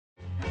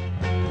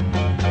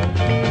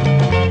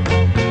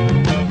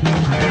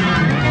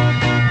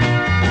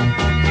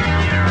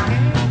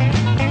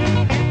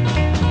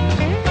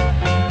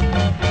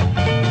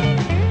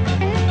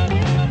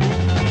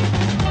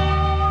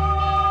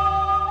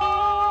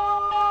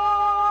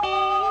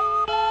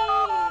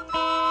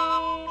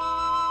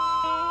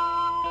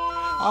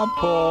I'm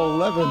Paul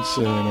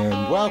Levinson,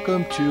 and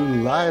welcome to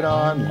Light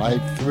On, Light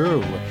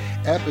Through,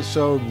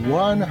 episode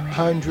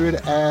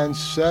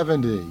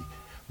 170,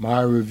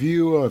 my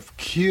review of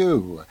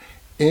Q,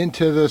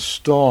 Into the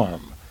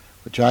Storm,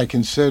 which I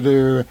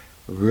consider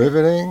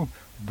riveting,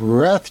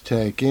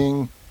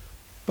 breathtaking,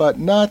 but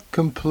not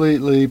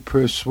completely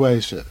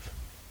persuasive.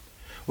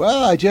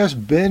 Well, I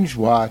just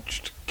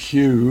binge-watched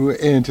Q,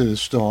 Into the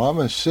Storm,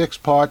 a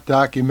 6-part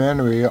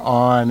documentary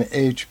on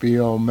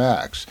HBO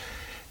Max.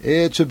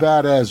 It's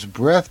about as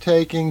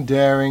breathtaking,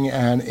 daring,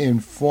 and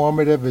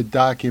informative a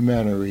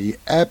documentary,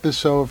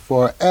 episode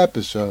for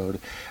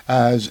episode,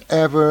 as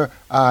ever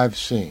I've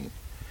seen.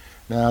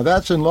 Now,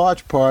 that's in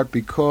large part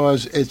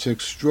because it's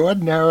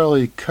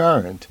extraordinarily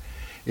current.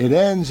 It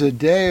ends a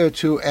day or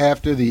two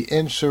after the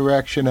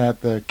insurrection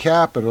at the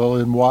Capitol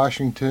in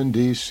Washington,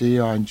 D.C.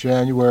 on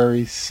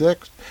January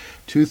 6,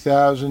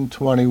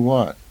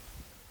 2021.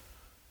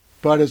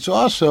 But it's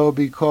also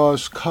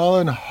because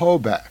Cullen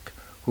Hoback,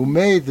 who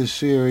made the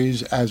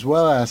series as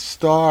well as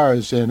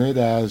stars in it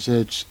as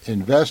its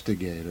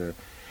investigator,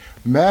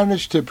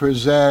 managed to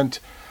present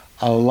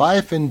a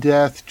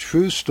life-and-death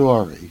true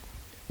story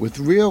with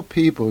real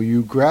people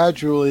you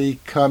gradually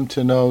come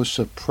to know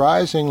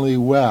surprisingly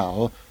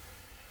well,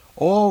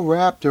 all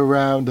wrapped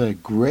around a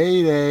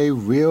grade-A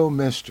real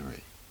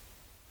mystery.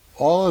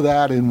 All of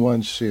that in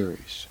one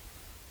series.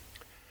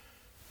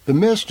 The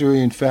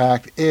mystery, in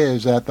fact,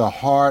 is at the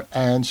heart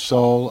and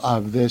soul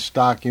of this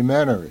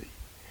documentary.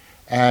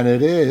 And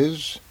it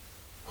is,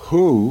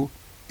 who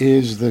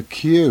is the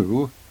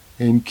Q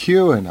in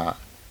QAnon?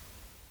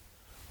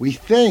 We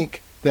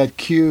think that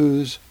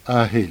Q's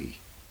a he.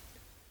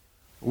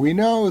 We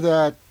know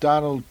that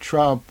Donald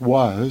Trump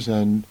was,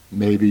 and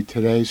maybe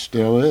today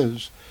still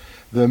is,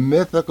 the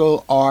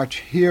mythical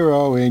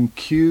arch-hero in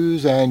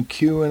Q's and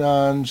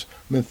QAnon's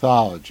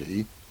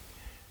mythology,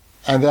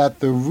 and that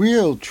the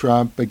real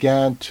Trump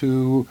began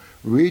to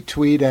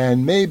retweet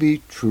and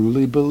maybe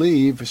truly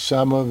believe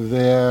some of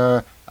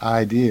their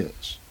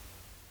ideas.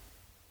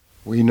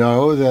 We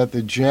know that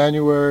the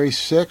January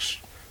 6,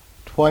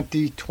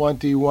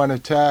 2021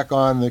 attack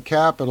on the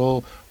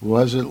Capitol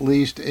was at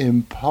least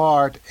in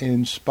part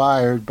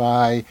inspired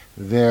by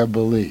their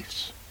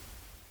beliefs.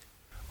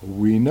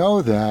 We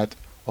know that,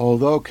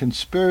 although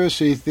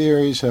conspiracy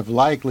theories have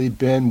likely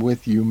been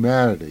with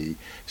humanity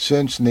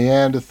since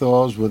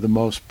Neanderthals were the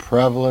most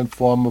prevalent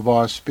form of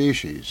our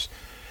species,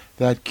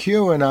 that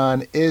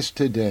QAnon is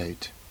to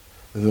date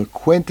the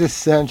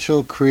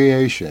quintessential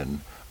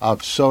creation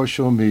of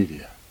social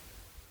media.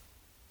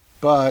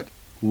 But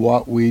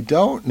what we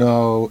don't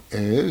know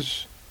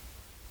is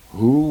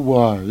who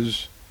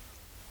was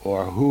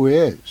or who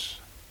is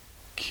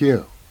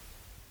Q.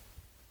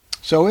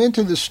 So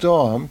Into the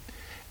Storm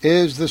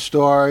is the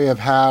story of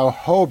how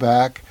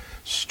Hoback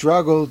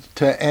struggled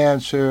to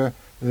answer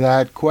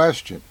that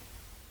question.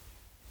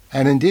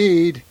 And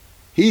indeed,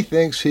 he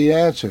thinks he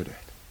answered it.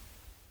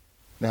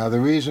 Now,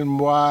 the reason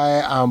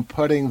why I'm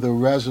putting the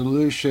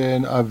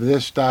resolution of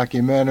this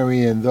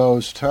documentary in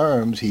those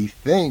terms, he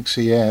thinks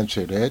he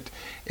answered it,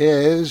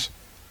 is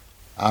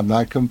I'm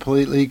not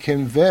completely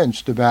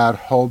convinced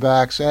about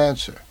Hoback's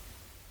answer.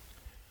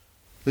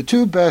 The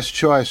two best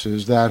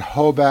choices that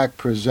Hoback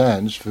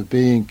presents for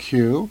being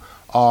Q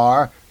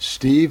are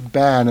Steve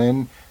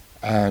Bannon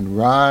and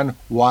Ron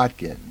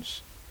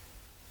Watkins,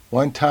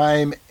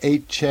 one-time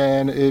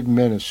 8chan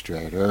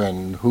administrator,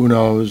 and who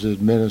knows,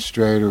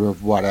 administrator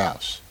of what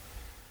else.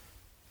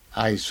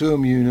 I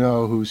assume you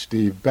know who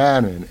Steve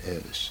Bannon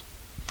is.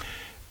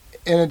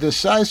 In a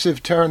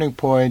decisive turning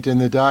point in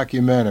the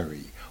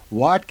documentary,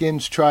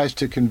 Watkins tries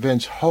to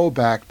convince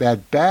Hoback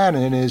that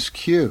Bannon is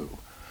Q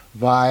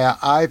via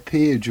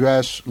IP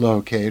address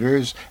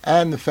locators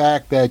and the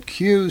fact that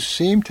Q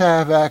seemed to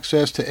have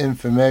access to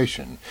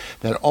information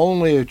that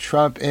only a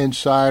Trump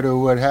insider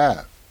would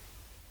have.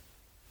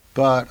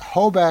 But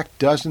Hoback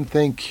doesn't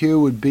think Q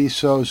would be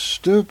so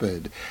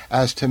stupid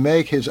as to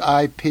make his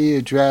IP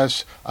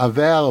address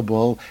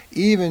available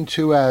even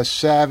to as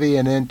savvy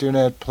an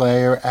internet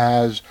player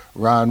as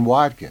Ron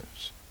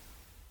Watkins.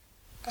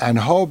 And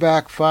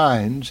Hoback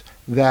finds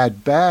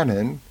that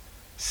Bannon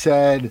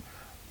said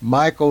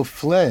Michael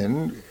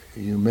Flynn,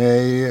 you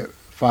may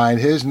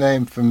find his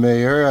name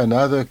familiar,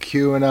 another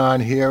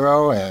QAnon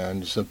hero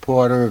and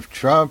supporter of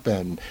Trump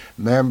and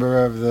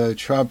member of the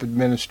Trump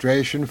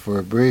administration for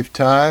a brief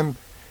time,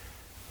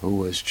 who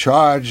was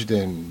charged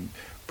and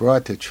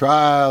brought to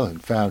trial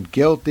and found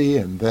guilty,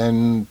 and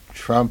then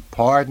Trump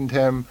pardoned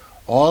him,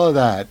 all of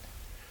that.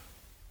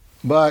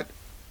 But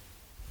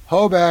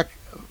Hoback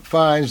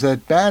finds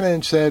that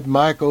Bannon said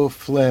Michael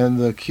Flynn,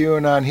 the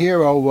QAnon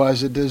hero,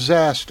 was a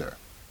disaster.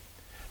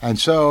 And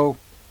so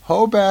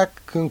Hoback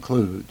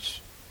concludes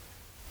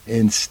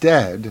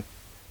instead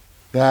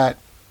that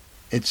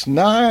it's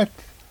not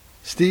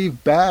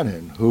Steve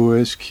Bannon who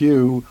is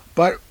Q,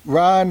 but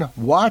Ron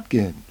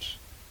Watkins.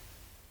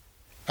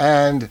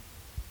 And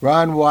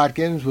Ron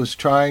Watkins was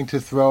trying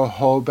to throw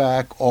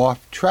Hoback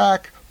off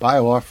track by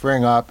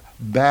offering up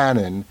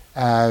Bannon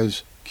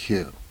as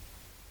Q.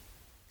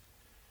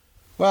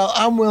 Well,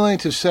 I'm willing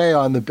to say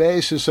on the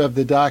basis of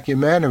the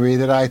documentary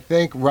that I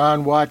think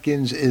Ron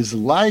Watkins is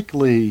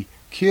likely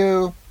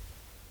Q,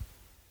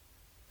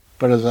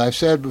 but as I've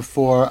said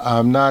before,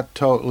 I'm not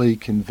totally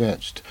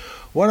convinced.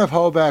 One of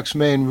Hoback's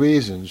main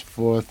reasons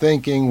for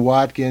thinking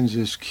Watkins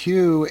is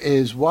Q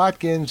is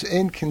Watkins'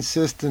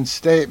 inconsistent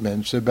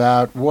statements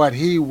about what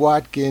he,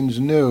 Watkins,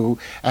 knew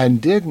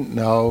and didn't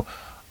know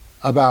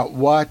about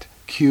what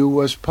Q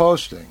was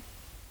posting.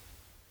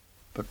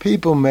 But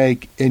people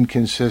make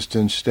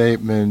inconsistent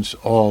statements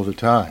all the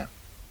time.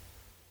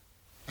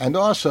 And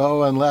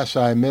also, unless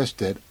I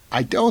missed it,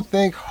 I don't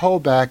think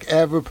Hoback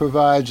ever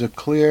provides a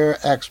clear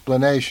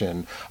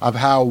explanation of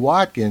how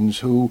Watkins,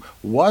 who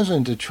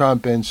wasn't a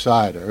Trump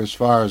insider as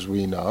far as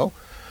we know,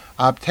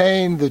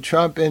 obtained the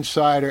Trump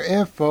insider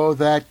info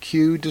that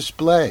Q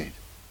displayed.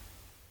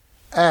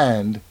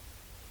 And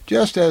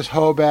just as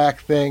Hoback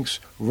thinks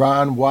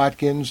Ron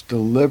Watkins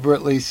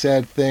deliberately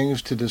said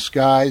things to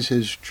disguise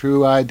his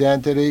true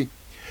identity,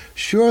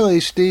 surely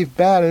Steve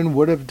Bannon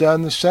would have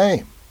done the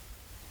same,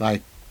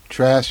 like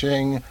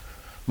trashing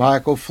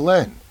Michael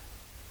Flynn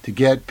to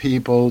get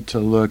people to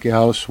look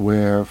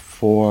elsewhere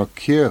for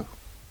Q.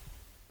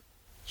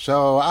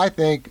 So I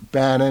think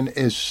Bannon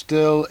is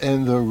still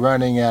in the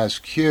running as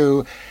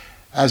Q,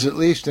 as at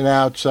least an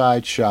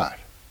outside shot.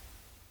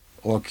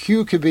 Or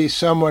Q could be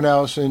someone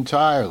else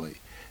entirely,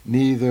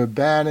 neither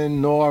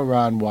Bannon nor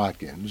Ron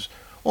Watkins,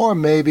 or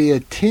maybe a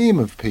team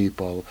of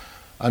people,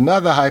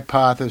 another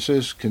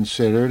hypothesis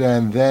considered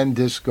and then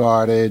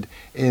discarded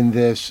in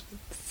this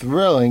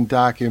thrilling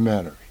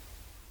documentary.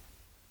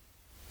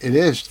 It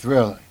is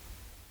thrilling.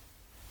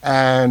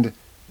 And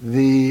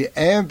the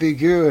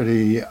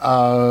ambiguity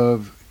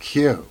of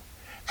Q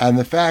and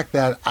the fact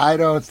that I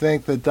don't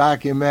think the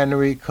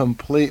documentary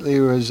completely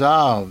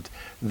resolved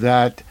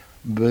that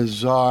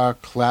bizarre,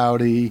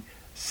 cloudy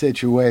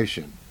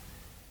situation,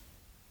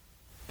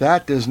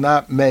 that does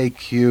not make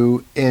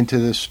Q Into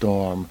the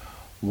Storm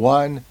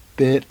one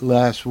bit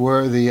less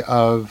worthy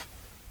of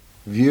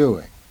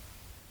viewing.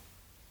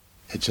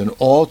 It's an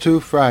all too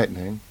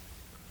frightening,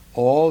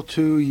 all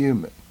too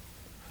human,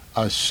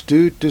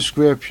 astute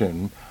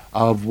description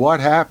of what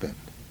happened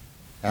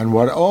and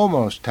what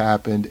almost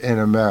happened in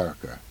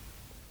America,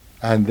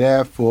 and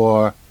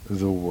therefore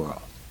the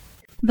world.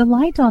 The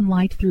Light on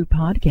Light Through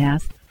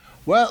podcast.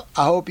 Well,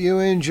 I hope you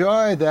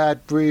enjoyed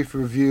that brief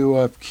review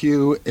of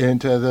Q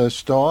Into the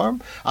Storm.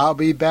 I'll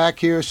be back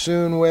here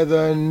soon with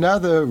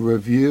another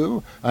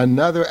review,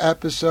 another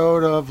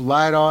episode of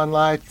Light on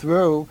Light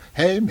Through.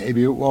 Hey,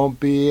 maybe it won't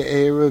be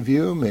a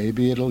review.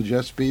 Maybe it'll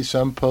just be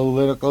some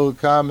political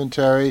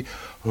commentary.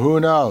 Who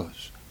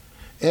knows?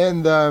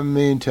 In the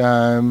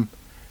meantime,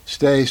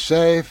 stay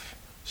safe,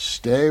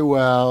 stay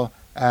well,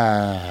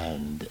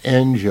 and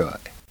enjoy.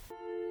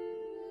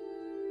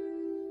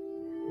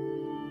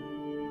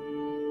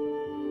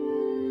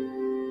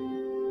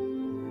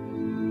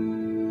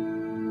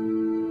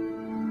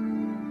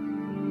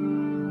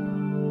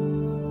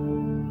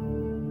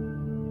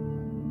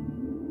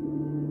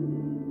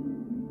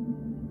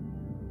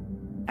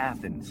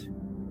 Athens,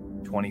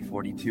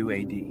 2042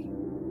 AD.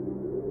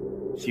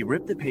 She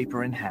ripped the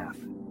paper in half,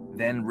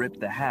 then ripped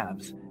the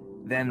halves,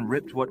 then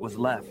ripped what was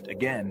left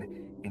again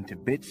into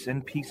bits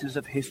and pieces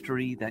of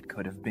history that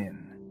could have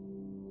been.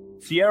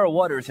 Sierra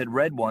Waters had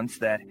read once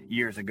that,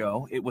 years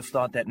ago, it was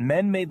thought that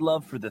men made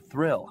love for the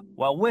thrill,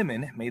 while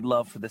women made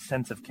love for the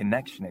sense of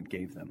connection it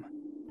gave them.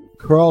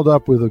 Curled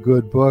Up with a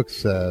Good Book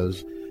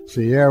says,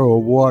 Sierra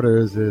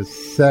Waters is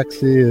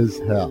sexy as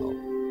hell.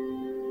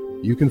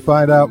 You can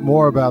find out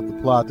more about The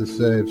Plot to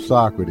Save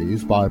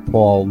Socrates by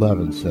Paul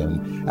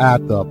Levinson at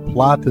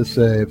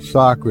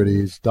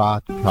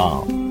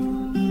theplottosavesocrates.com.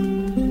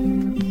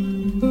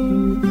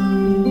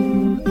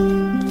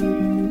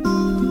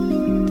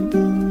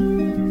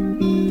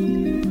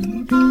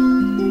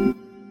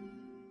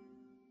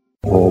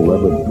 Paul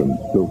Levinson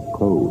Silk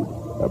Code,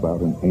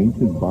 about an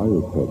ancient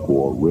biotech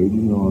war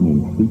raging on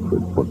in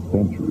secret for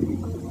centuries.